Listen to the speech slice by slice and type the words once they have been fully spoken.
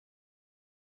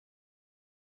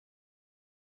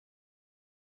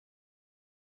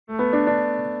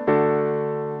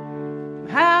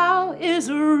How is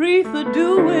Aretha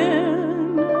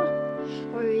doing?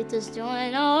 Aretha's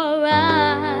doing alright.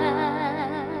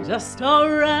 Just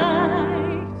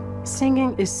alright.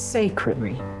 Singing is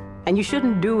sacred, and you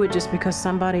shouldn't do it just because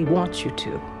somebody wants you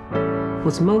to.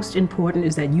 What's most important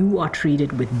is that you are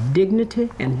treated with dignity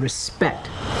and respect.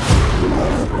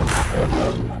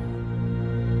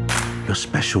 You're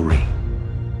special, Ree.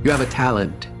 You have a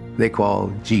talent they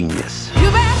call genius.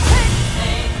 You better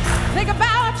think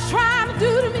about what you're trying to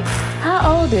do to me.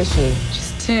 How old is she?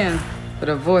 She's 10, but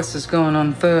her voice is going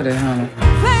on 30, honey. Think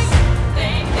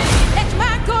that you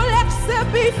might go let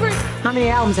yourself be free. How many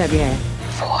albums have you had?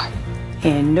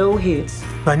 4. And no hits.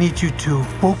 I need you to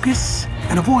focus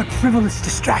and avoid frivolous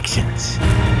distractions.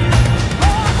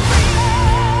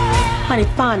 Honey,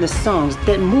 find the songs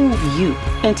that move you.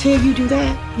 Until you do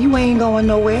that, you ain't going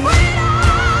nowhere.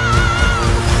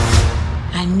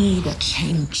 I need a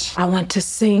change. I want to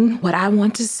sing what I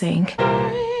want to sing.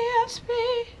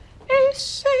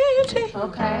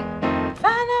 Okay. Find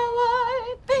out what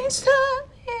it means to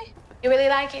me. You really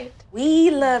like it?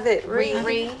 We love it. Re.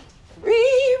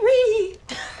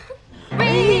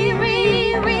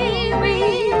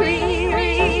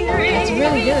 It's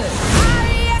really good.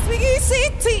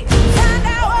 R-E-S-P-E-C-T. Find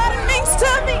out what it means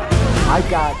to me. I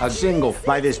got a single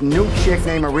by this new chick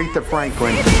named Aretha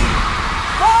Franklin.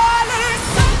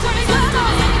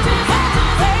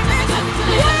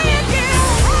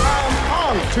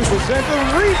 To present the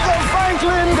Aretha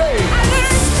Franklin Day.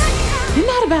 You're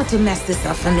not about to mess this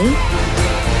up for me.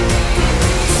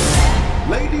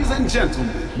 Ladies and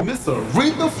gentlemen, Miss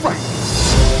Aretha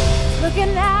Franklin.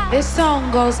 Looking out This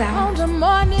song goes on out the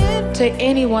morning. to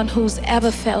anyone who's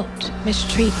ever felt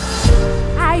mistreated.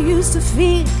 I used to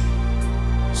feel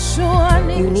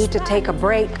sure You need to take a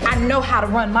break. I know how to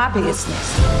run my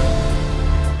business.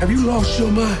 Have you lost your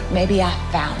mind? Maybe I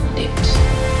found it.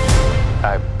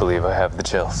 I believe I have the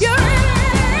chills. Do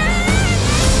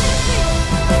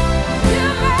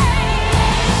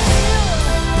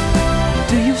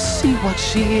you see what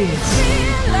she is?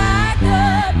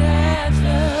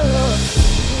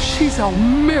 She's a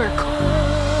miracle.